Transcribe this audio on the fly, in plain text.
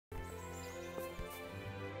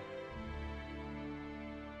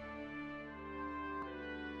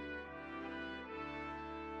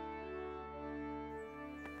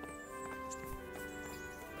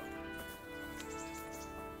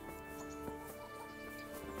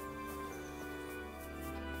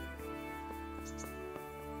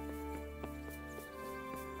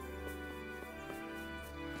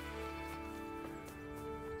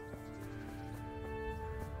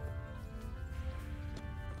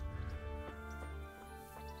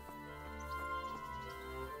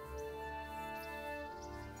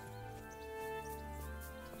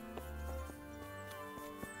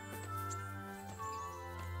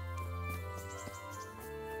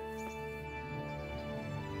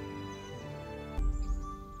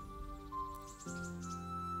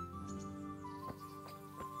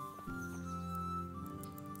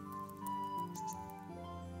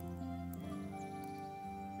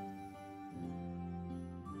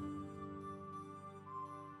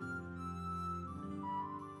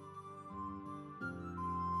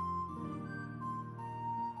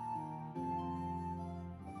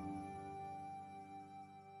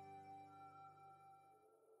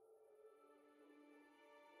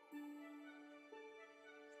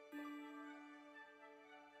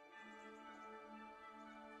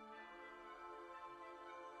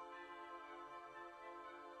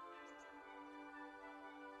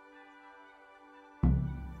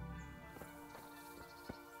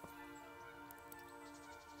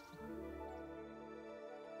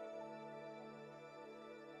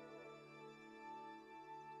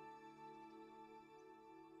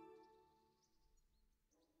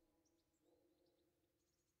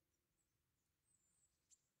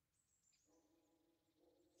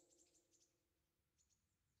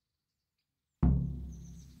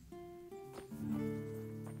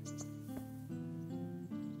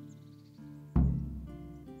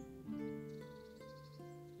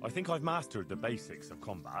I think I've mastered the basics of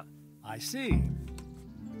combat. I see.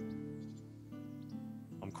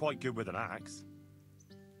 I'm quite good with an axe.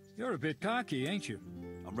 You're a bit cocky, ain't you?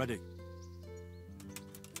 I'm ready.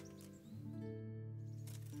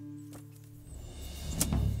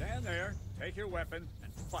 Stand there, take your weapon,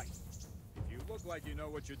 and fight. If you look like you know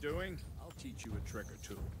what you're doing, I'll teach you a trick or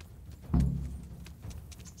two.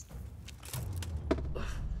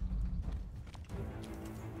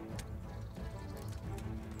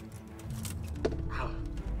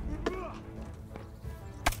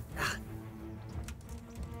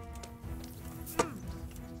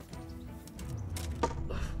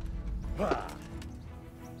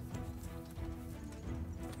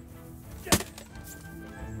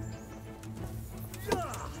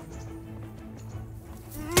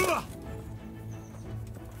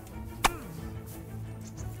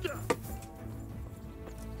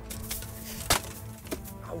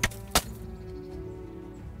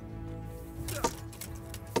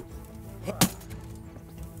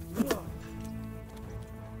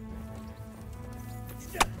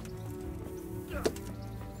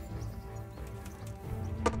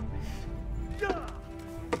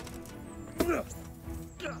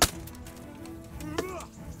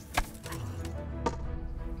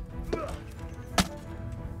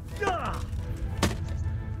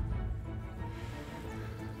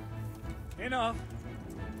 Enough.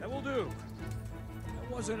 That will do.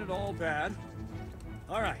 That wasn't at all bad.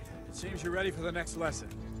 All right, it seems you're ready for the next lesson.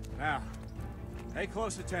 Now, pay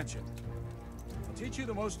close attention. I'll teach you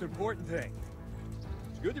the most important thing.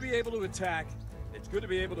 It's good to be able to attack. It's good to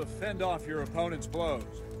be able to fend off your opponent's blows.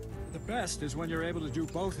 The best is when you're able to do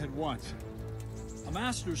both at once. A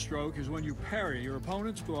master stroke is when you parry your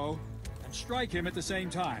opponent's blow and strike him at the same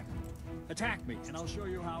time. Attack me, and I'll show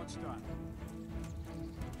you how it's done.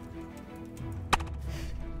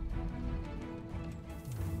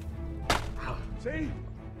 See?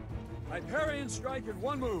 I parry and strike in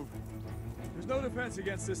one move. There's no defense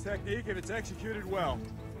against this technique if it's executed well.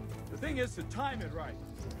 The thing is to time it right.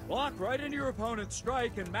 Block right into your opponent's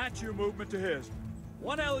strike and match your movement to his.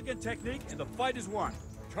 One elegant technique and the fight is won.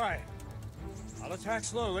 Try it. I'll attack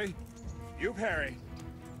slowly. You parry.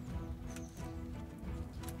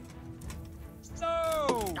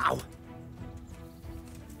 No! Ow!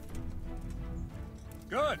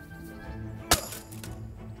 Good.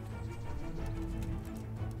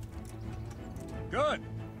 Good.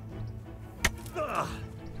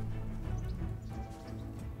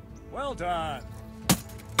 Well done.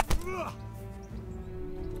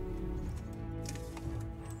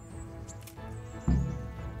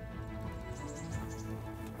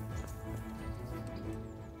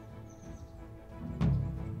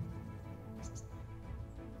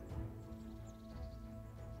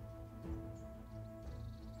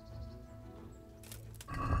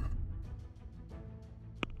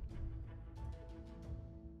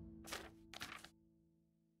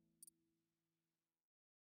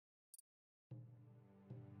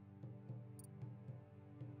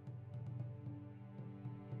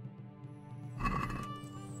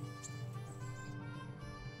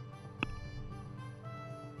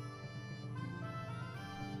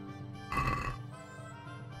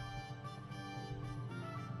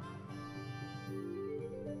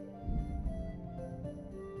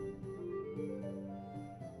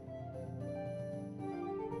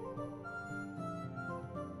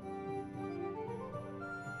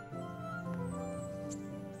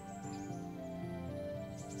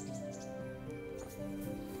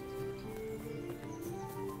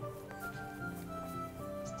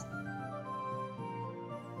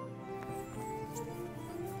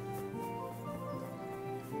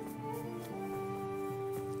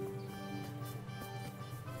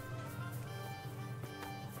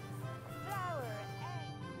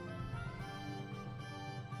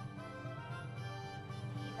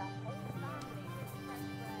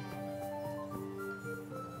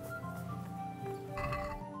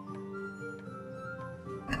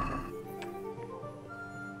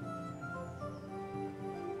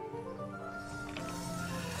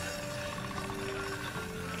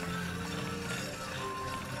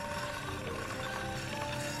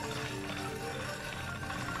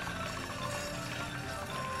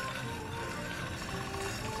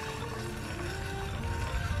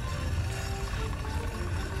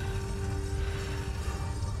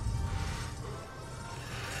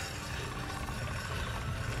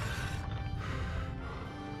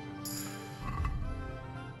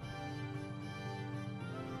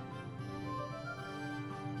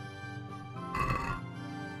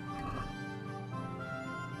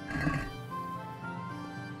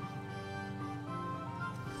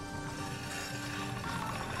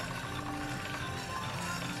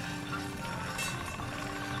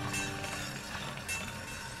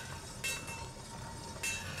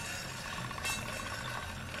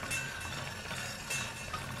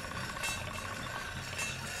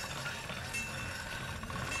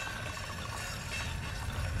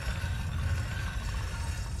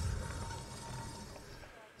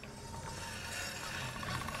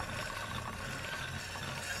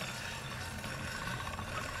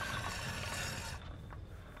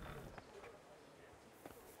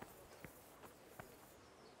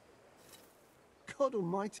 God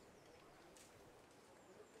almighty.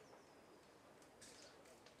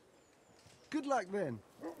 Good luck then.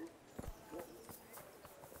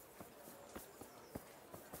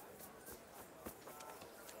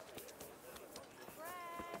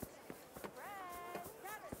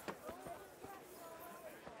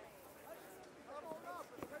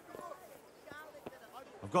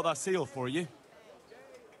 I've got that seal for you.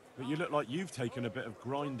 But you look like you've taken a bit of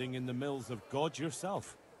grinding in the mills of God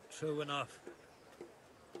yourself. True enough.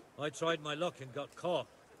 I tried my luck and got caught.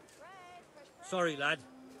 Sorry, lad,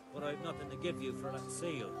 but I've nothing to give you for that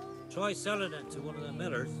seal. Try selling it to one of the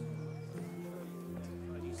millers.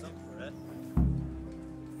 Sure, you something for it.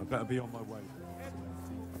 I better be on my way.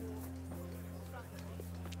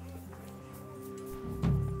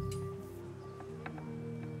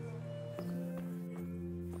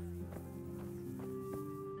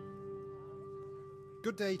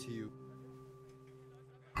 Good day to you.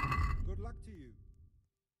 Good luck to you.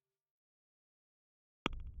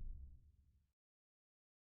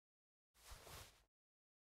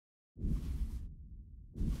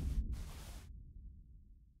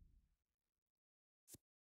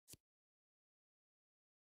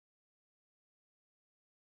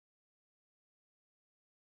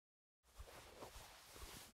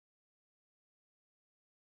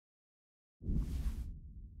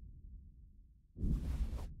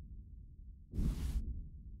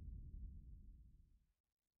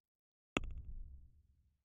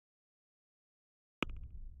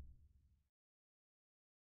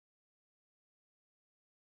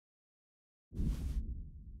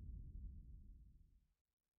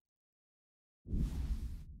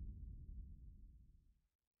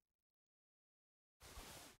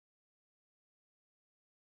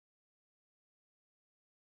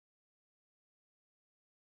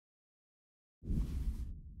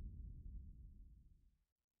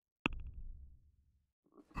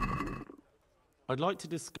 I'd like to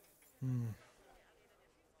discuss...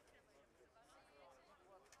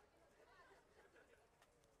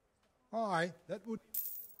 Aye, that would...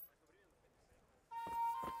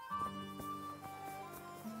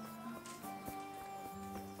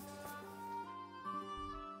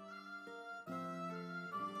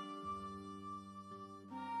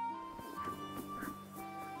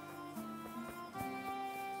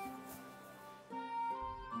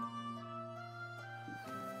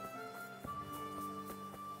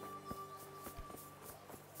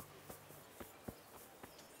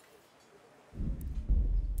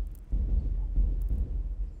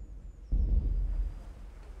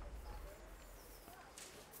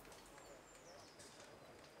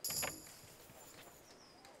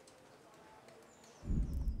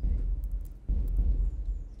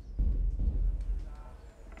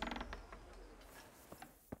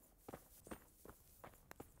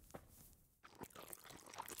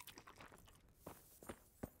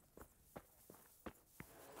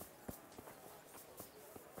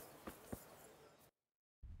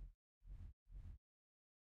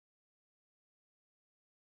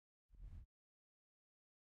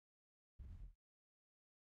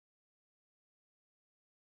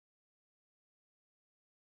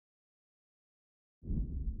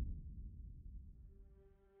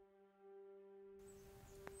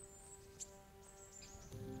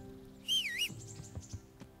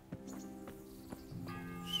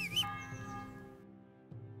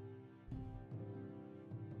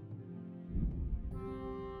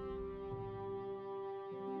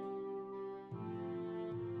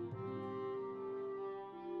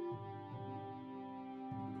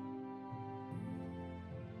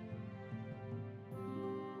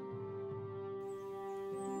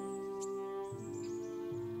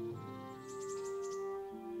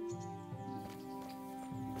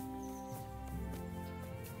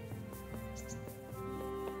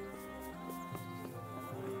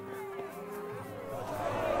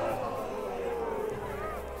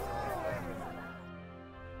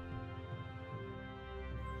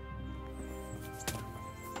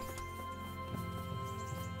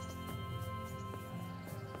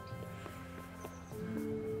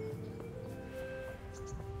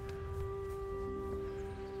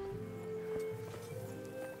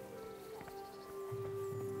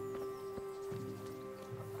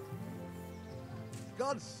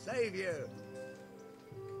 God save you!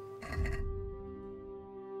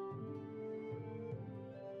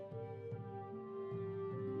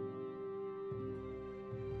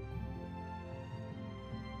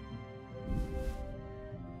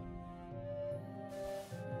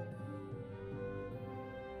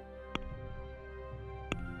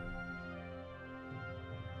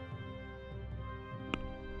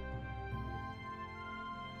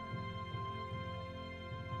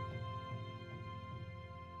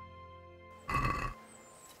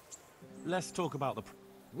 Let's talk about the...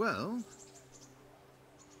 Well,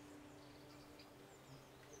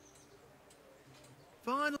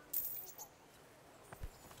 final.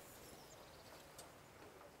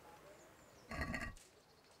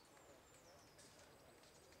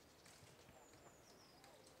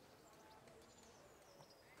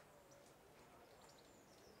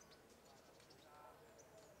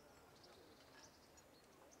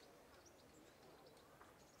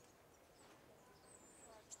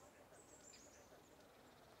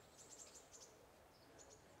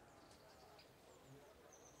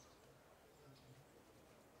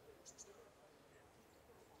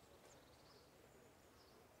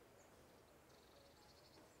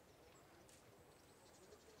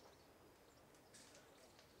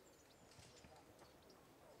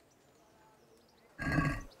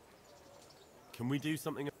 Can we do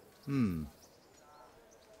something...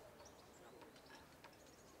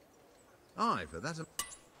 Aye, for that.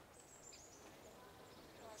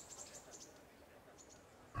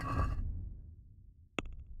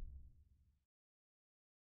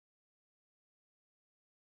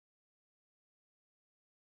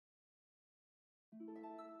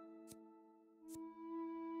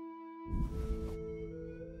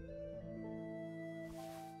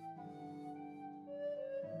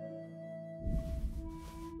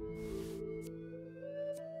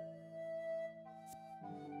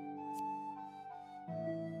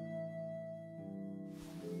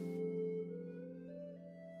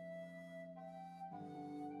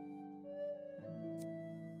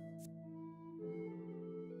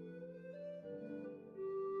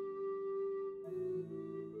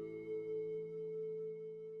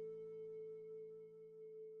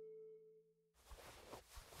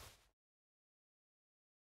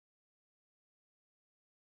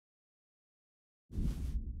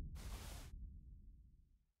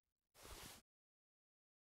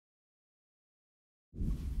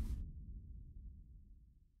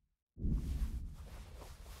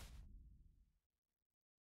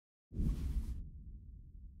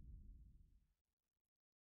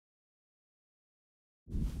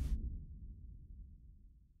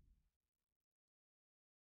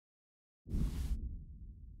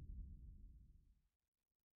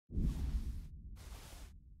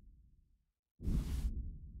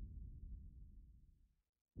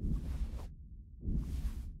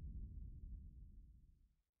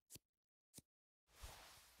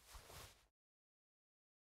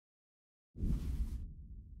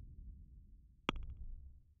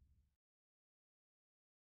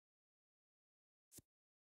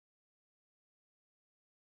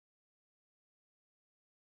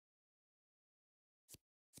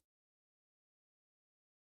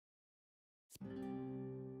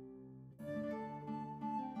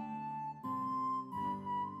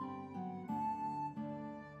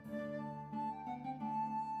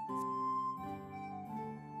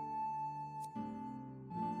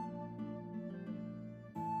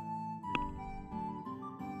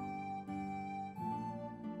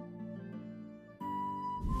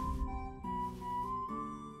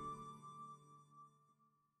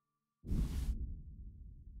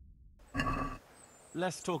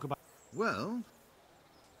 Let's talk about... Well,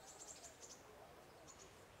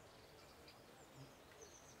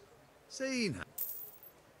 seen her.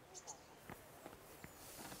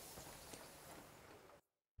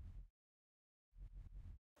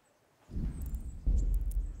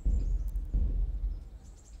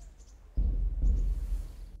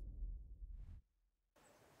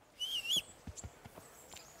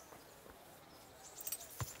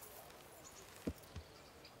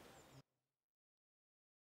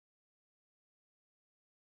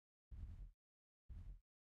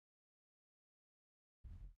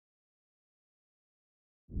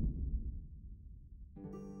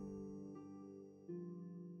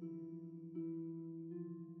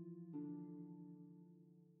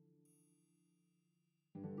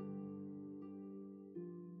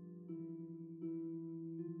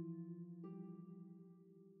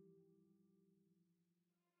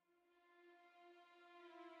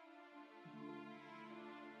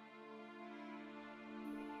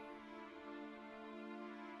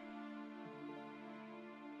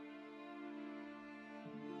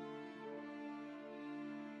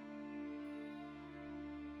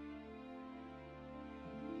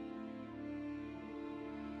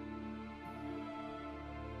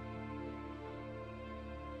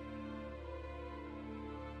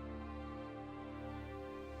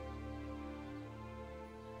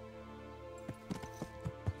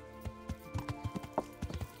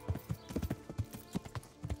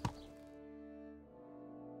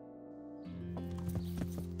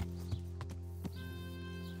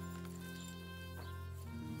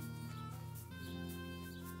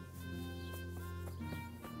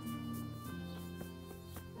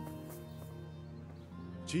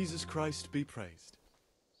 Jesus Christ be praised.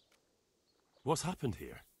 What's happened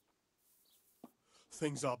here?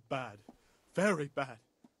 Things are bad. Very bad.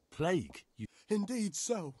 Plague? You... Indeed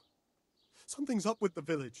so. Something's up with the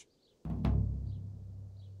village.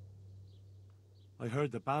 I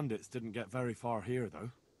heard the bandits didn't get very far here,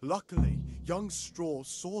 though. Luckily, young Straw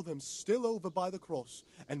saw them still over by the cross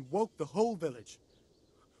and woke the whole village.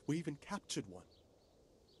 We even captured one.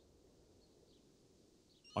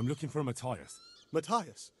 I'm looking for Matthias.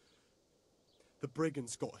 Matthias? The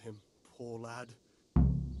brigands got him, poor lad.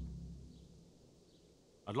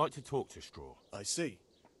 I'd like to talk to Straw. I see.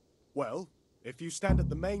 Well, if you stand at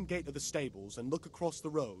the main gate of the stables and look across the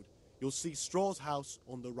road, you'll see Straw's house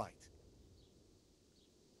on the right.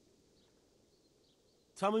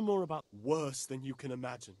 Tell me more about... Worse than you can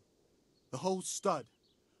imagine. The whole stud,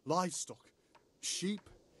 livestock, sheep,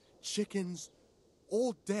 chickens,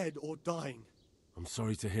 all dead or dying. I'm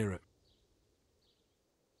sorry to hear it.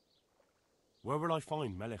 Where will I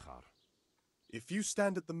find Melechar? If you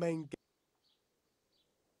stand at the main gate...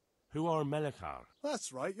 Who are Melechar?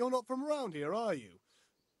 That's right, you're not from around here, are you?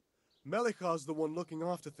 Melichar's the one looking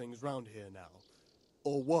after things round here now.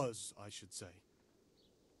 Or was, I should say.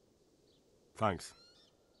 Thanks.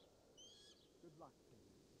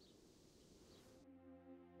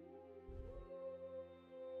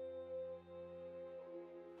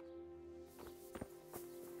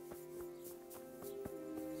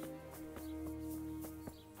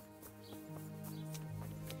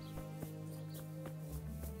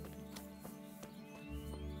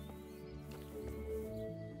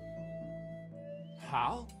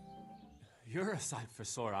 Hal? You're a sight for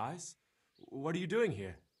sore eyes. What are you doing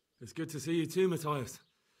here? It's good to see you too, Matthias.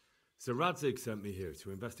 Sir Radzig sent me here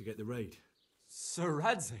to investigate the raid. Sir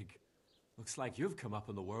Radzig? Looks like you've come up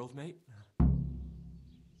in the world, mate.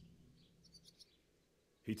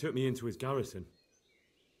 He took me into his garrison.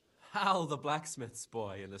 Hal, the blacksmith's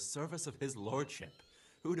boy, in the service of his lordship.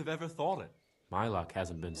 Who'd have ever thought it? My luck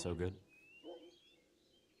hasn't been so good.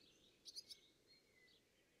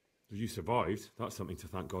 You survived. That's something to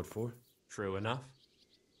thank God for. True enough.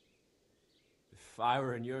 If I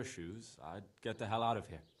were in your shoes, I'd get the hell out of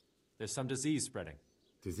here. There's some disease spreading.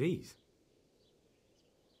 Disease?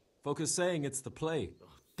 Folk are saying it's the plague. Oh,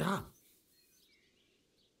 damn.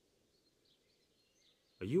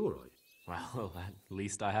 Are you all right? Well, at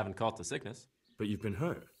least I haven't caught the sickness. But you've been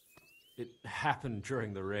hurt. It happened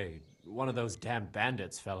during the raid. One of those damn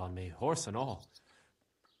bandits fell on me, horse and all.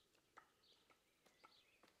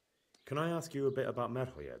 Can I ask you a bit about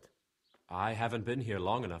Merhoyed? I haven't been here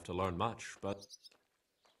long enough to learn much, but...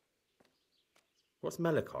 What's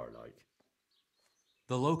Melechar like?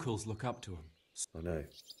 The locals look up to him. I know.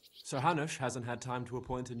 Sir Hanush hasn't had time to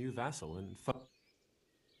appoint a new vassal, and...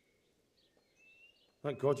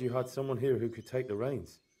 Thank God you had someone here who could take the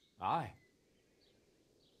reins. Aye.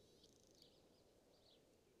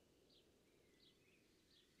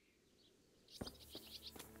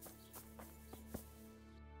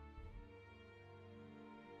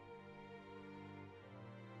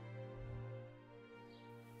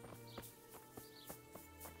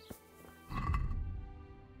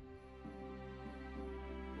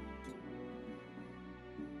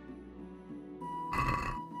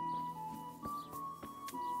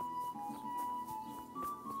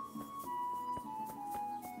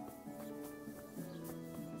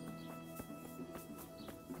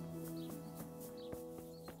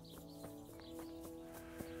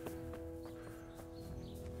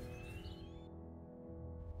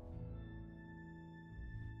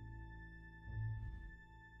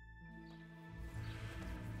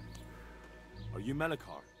 Are you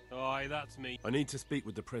Melechar? Aye, that's me. I need to speak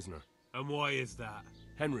with the prisoner. And why is that?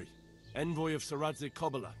 Henry, envoy of Sir Radzig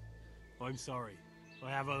Kobyla. I'm sorry. I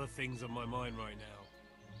have other things on my mind right now.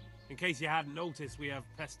 In case you hadn't noticed, we have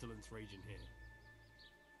pestilence raging here.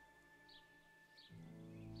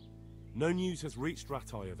 No news has reached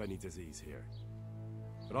Ratai of any disease here.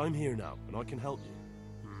 But I'm here now, and I can help you.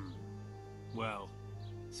 Well,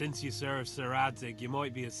 since you serve Sir Radzig, you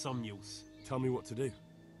might be of some use. Tell me what to do.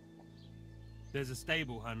 There's a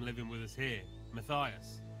stable hand living with us here,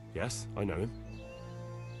 Matthias. Yes, I know him.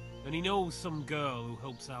 And he knows some girl who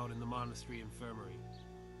helps out in the monastery infirmary.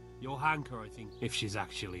 You'll hank her, I think, if she's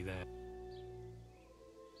actually there.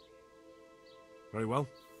 Very well.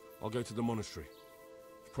 I'll go to the monastery.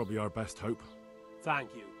 It's probably our best hope.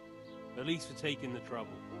 Thank you. At least for taking the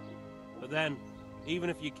trouble. But then, even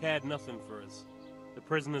if you cared nothing for us, the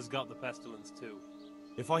prisoner's got the pestilence too.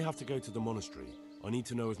 If I have to go to the monastery, I need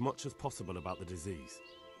to know as much as possible about the disease.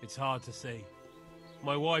 It's hard to say.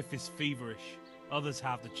 My wife is feverish. Others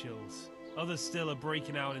have the chills. Others still are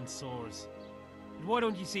breaking out in sores. And why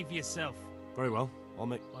don't you see for yourself? Very well, I'll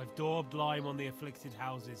make... I've daubed lime on the afflicted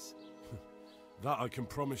houses. That I can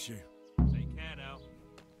promise you. Take care now.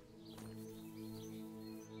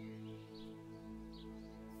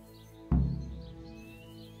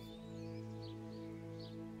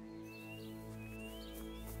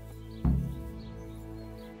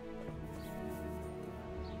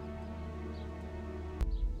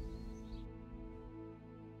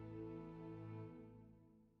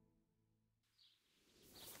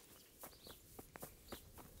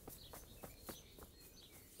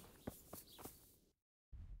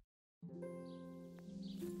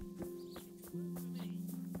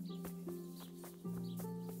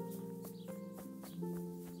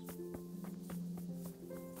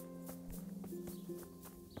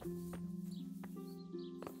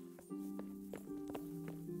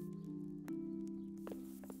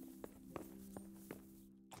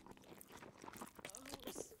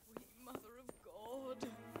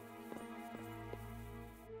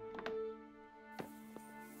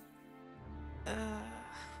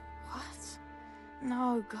 What?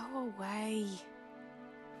 No, go away.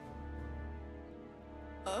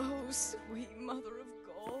 Oh, sweet Mother of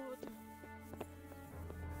God.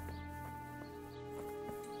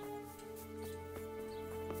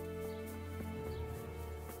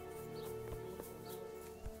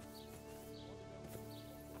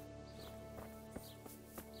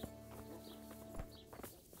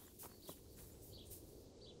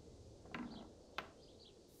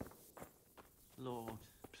 Lord,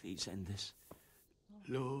 please end this.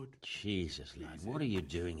 Lord. Jesus, lad, what are you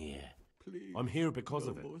doing here? Please. I'm here because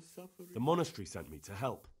of it. The monastery sent me to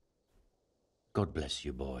help. God bless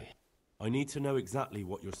you, boy. I need to know exactly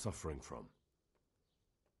what you're suffering from.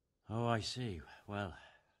 Oh, I see. Well,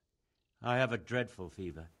 I have a dreadful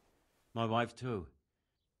fever. My wife, too.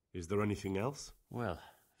 Is there anything else? Well,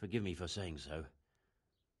 forgive me for saying so.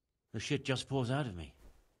 The shit just pours out of me.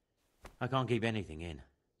 I can't keep anything in.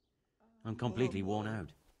 I'm completely worn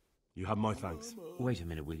out. You have my thanks. Wait a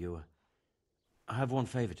minute, will you? I have one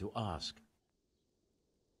favor to ask.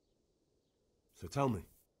 So tell me.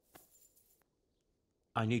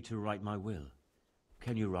 I need to write my will.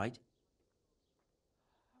 Can you write?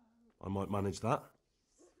 I might manage that.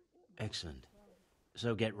 Excellent.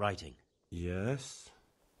 So get writing. Yes?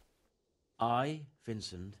 I,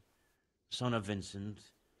 Vincent, son of Vincent,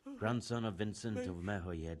 grandson of Vincent of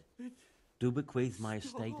Mehoyed, do bequeath my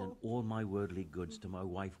estate and all my worldly goods to my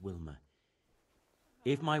wife Wilma.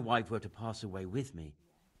 If my wife were to pass away with me,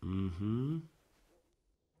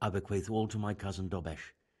 I bequeath all to my cousin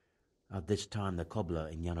Dobesh, at this time the cobbler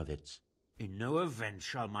in Janovitz. In no event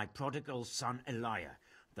shall my prodigal son Elia,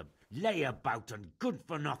 the layabout and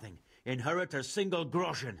good-for-nothing, inherit a single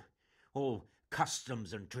groschen, all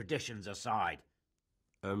customs and traditions aside.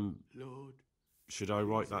 Lord, should I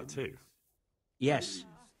write that too? Yes.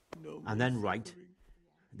 And then write,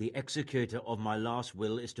 the executor of my last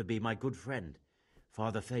will is to be my good friend,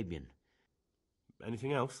 Father Fabian.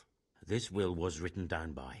 Anything else? This will was written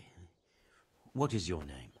down by. What is your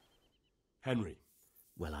name? Henry.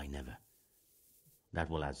 Well, I never. That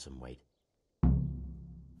will add some weight.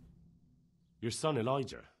 Your son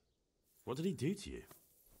Elijah. What did he do to you?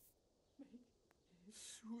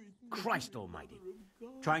 Christ almighty.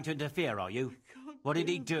 Trying to interfere, are you? What did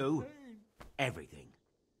he do? Everything.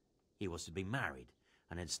 He was to be married,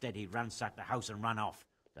 and instead he ransacked the house and ran off.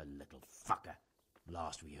 The little fucker.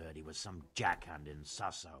 Last we heard he was some jackhand in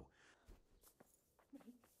Sasso.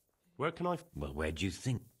 Where can I... Well, where do you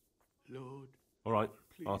think? Lord. All right.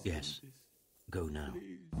 Yes. Go now.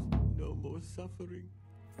 Please, no more suffering.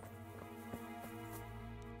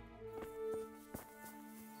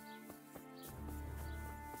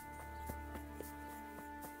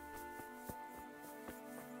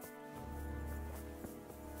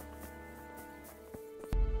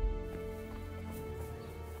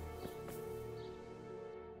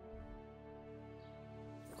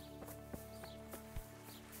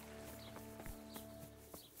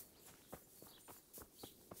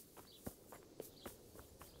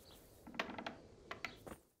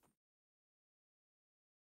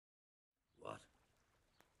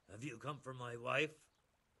 Have you come for my wife?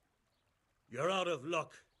 You're out of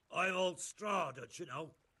luck. I'm old Straw, don't you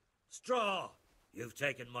know? Straw! You've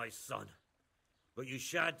taken my son. But you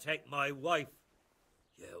shan't take my wife,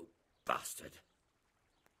 you bastard.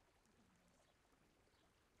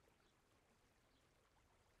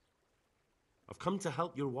 I've come to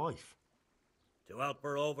help your wife. To help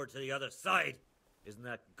her over to the other side? Isn't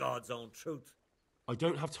that God's own truth? I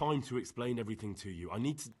don't have time to explain everything to you. I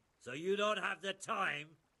need to... So you don't have the time?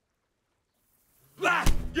 Ah!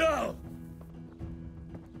 Yo!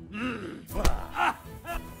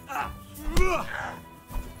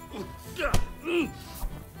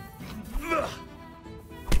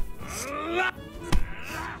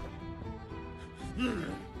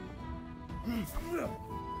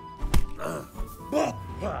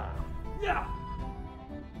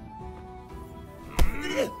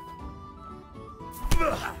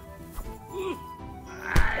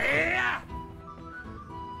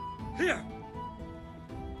 Here!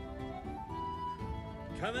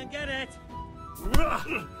 Come and get it! Ow!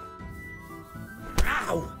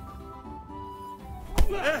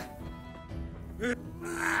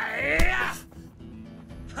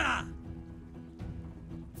 Ha!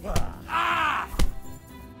 Ah!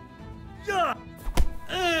 Yeah!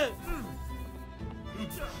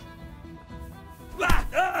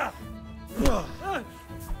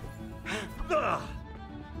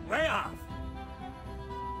 Way off!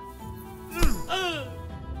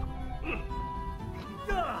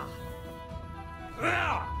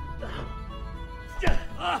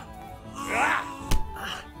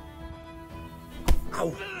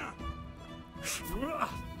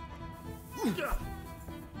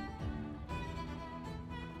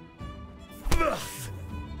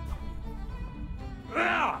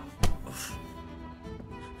 Ow!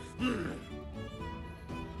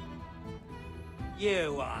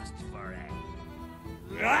 You asked for it.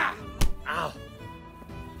 Ow!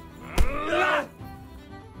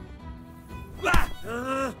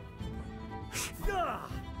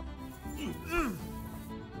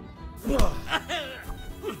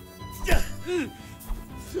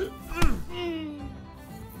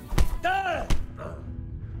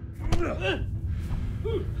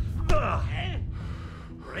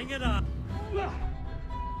 Bring it on.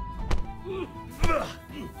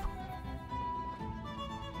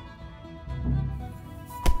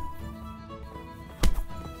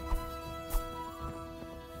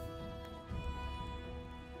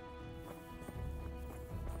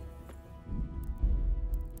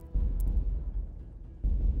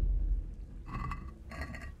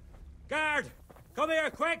 Guard! Come here,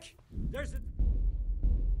 quick! There's a...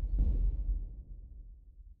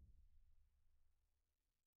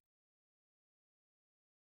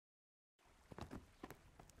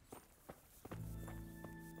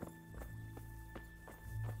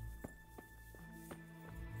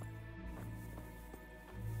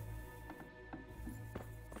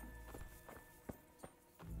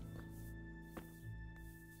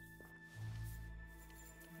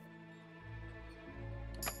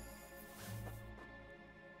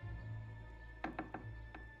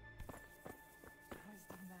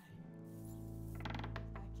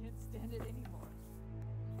 Stand it anymore.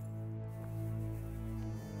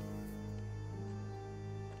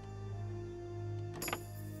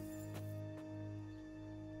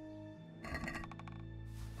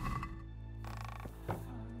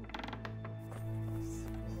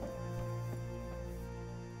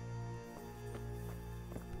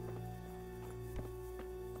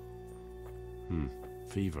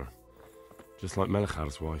 Fever. Just like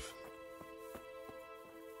Melchar's wife.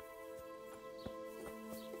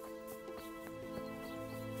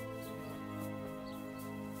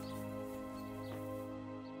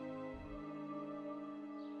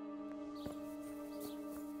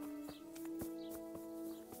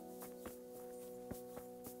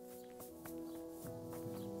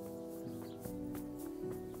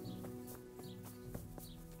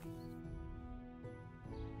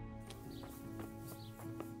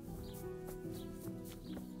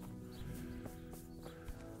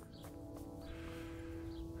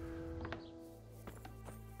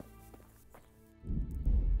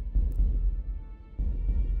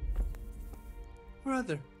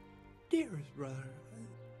 Brother, dearest brother.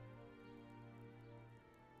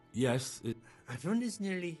 Yes, Everyone is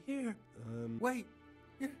nearly here. Wait,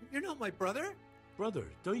 you're not my brother? Brother,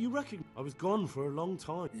 don't you reckon I was gone for a long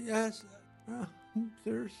time? Yes, I'm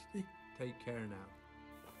thirsty. Take care now.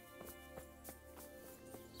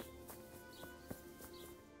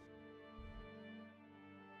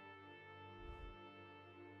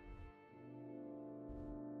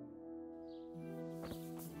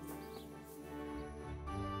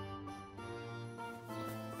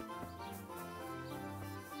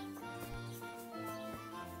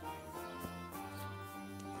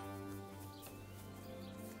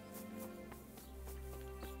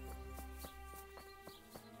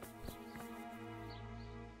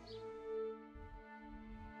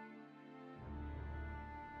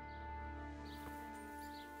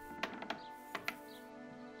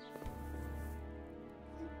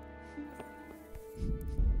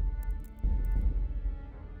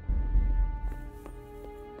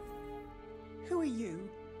 Who are you?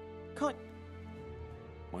 Can't...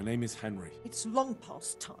 My name is Henry. It's long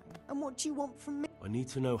past time. And what do you want from me? I need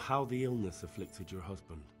to know how the illness afflicted your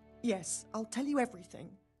husband. Yes, I'll tell you everything.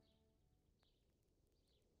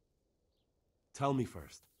 Tell me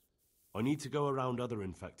first. I need to go around other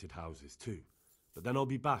infected houses too, but then I'll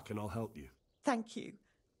be back and I'll help you. Thank you.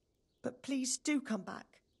 But please do come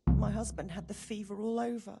back. My husband had the fever all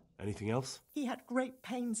over. Anything else? He had great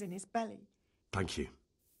pains in his belly. Thank you.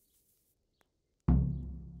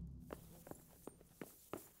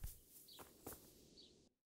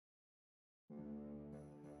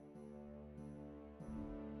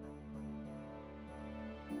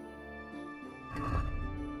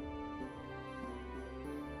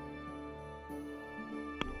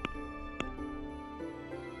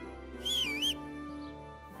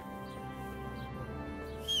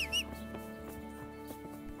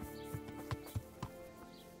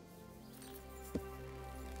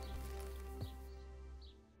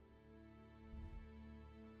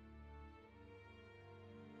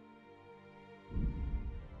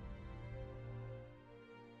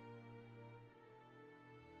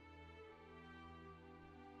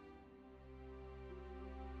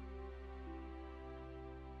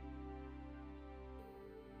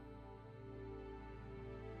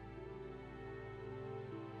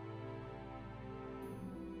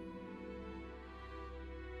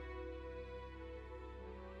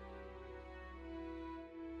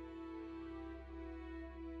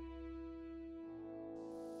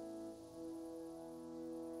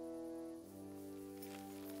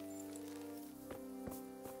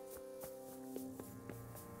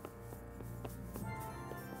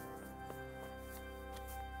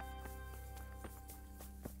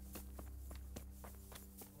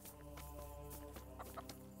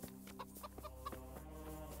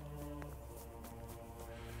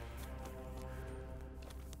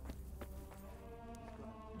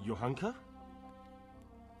 Johanka?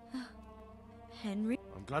 Henry?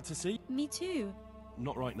 I'm glad to see you. Me too.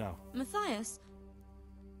 Not right now. Matthias?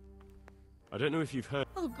 I don't know if you've heard.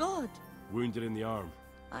 Oh, God. Wounded in the arm.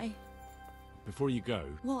 Before you go...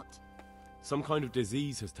 What? Some kind of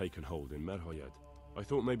disease has taken hold in Merhoyed. I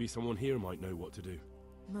thought maybe someone here might know what to do.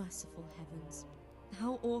 Merciful heavens.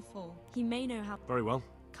 How awful. He may know how... Very well.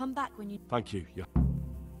 Come back when you... Thank you. Yeah.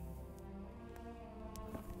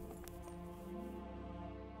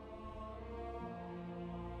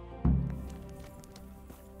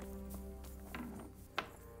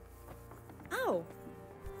 Ow!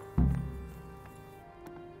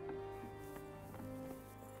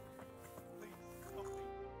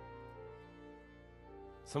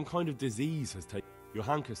 Some kind of disease has taken...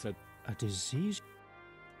 Johanka said... A disease?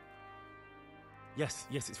 Yes,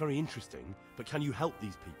 it's very interesting, but can you help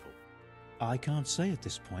these people? I can't say at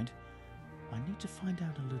this point. I need to find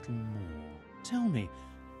out a little more. Tell me.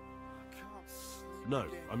 No,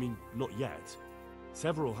 I mean, not yet.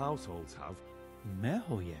 Several households have.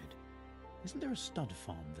 Merhoyed? Isn't there a stud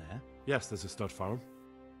farm there? Yes, there's a stud farm.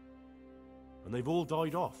 And they've all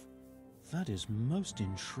died off. That is most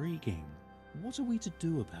intriguing. What are we to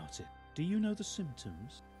do about it? Do you know the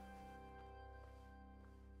symptoms?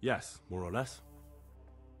 Yes, more or less.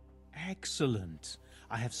 Excellent.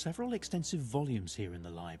 I have several extensive volumes here in the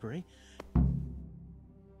library.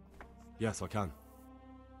 Yes, I can.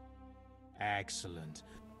 Excellent.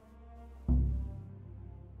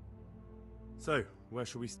 So, where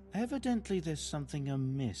shall we... Evidently there's something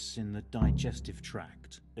amiss in the digestive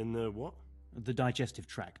tract. In the what? The digestive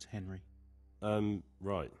tract, Henry.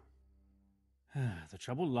 Right. The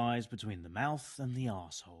trouble lies between the mouth and the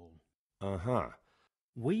arsehole. Uh-huh.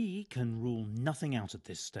 We can rule nothing out at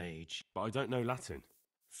this stage. But I don't know Latin.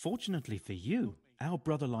 Fortunately for you, our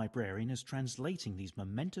brother librarian is translating these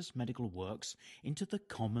momentous medical works into the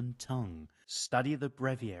common tongue. Study the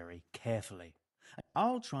breviary carefully.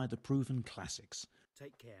 I'll try the proven classics.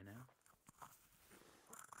 Take care now.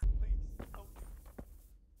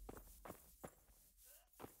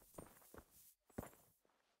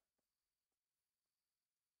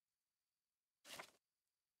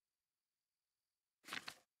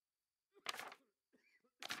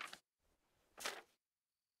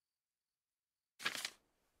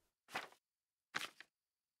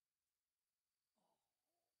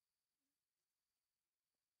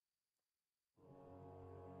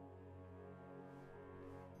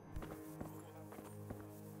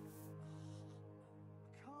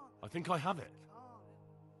 I think I have it.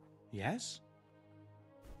 Yes?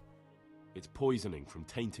 It's poisoning from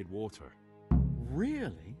tainted water.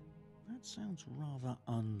 Really? That sounds rather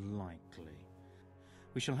unlikely.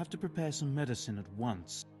 We shall have to prepare some medicine at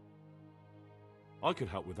once. I could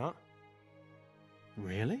help with that.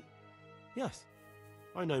 Really? Yes.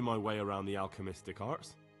 I know my way around the alchemistic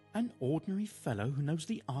arts. An ordinary fellow who knows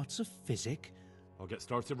the arts of physic? I'll get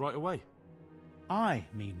started right away. I,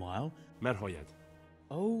 meanwhile... Merhoyed.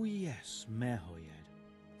 Oh yes, Merhoyed.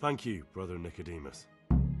 Thank you, Brother Nicodemus.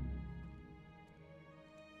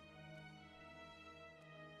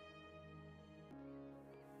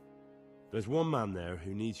 There's one man there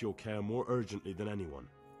who needs your care more urgently than anyone.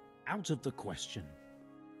 Out of the question.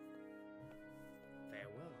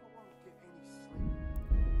 Farewell.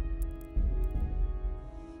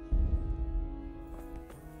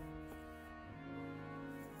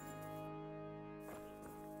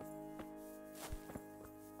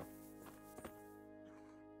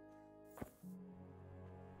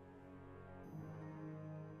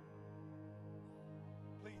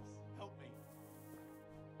 Please, help me.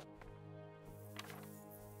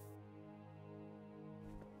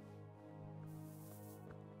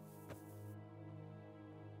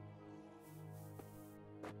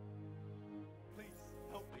 Please,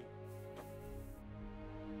 help me.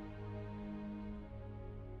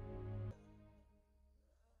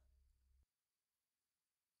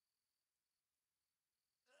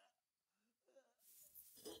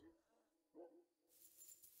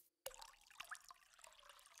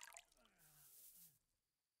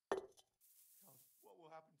 God, what will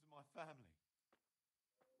happen to my family?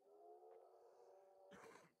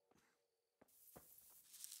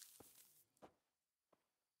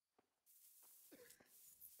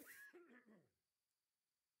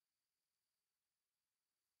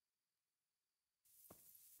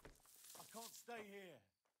 I can't stay here.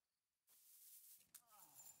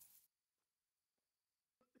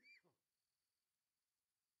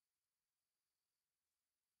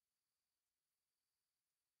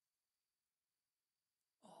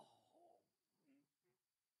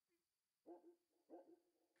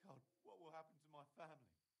 God, what will happen to my family?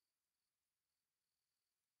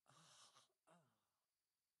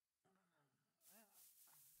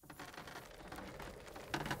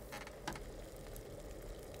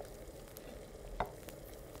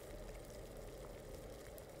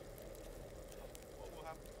 What will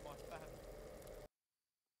happen to my family?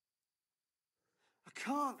 I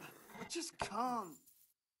can't. I just can't.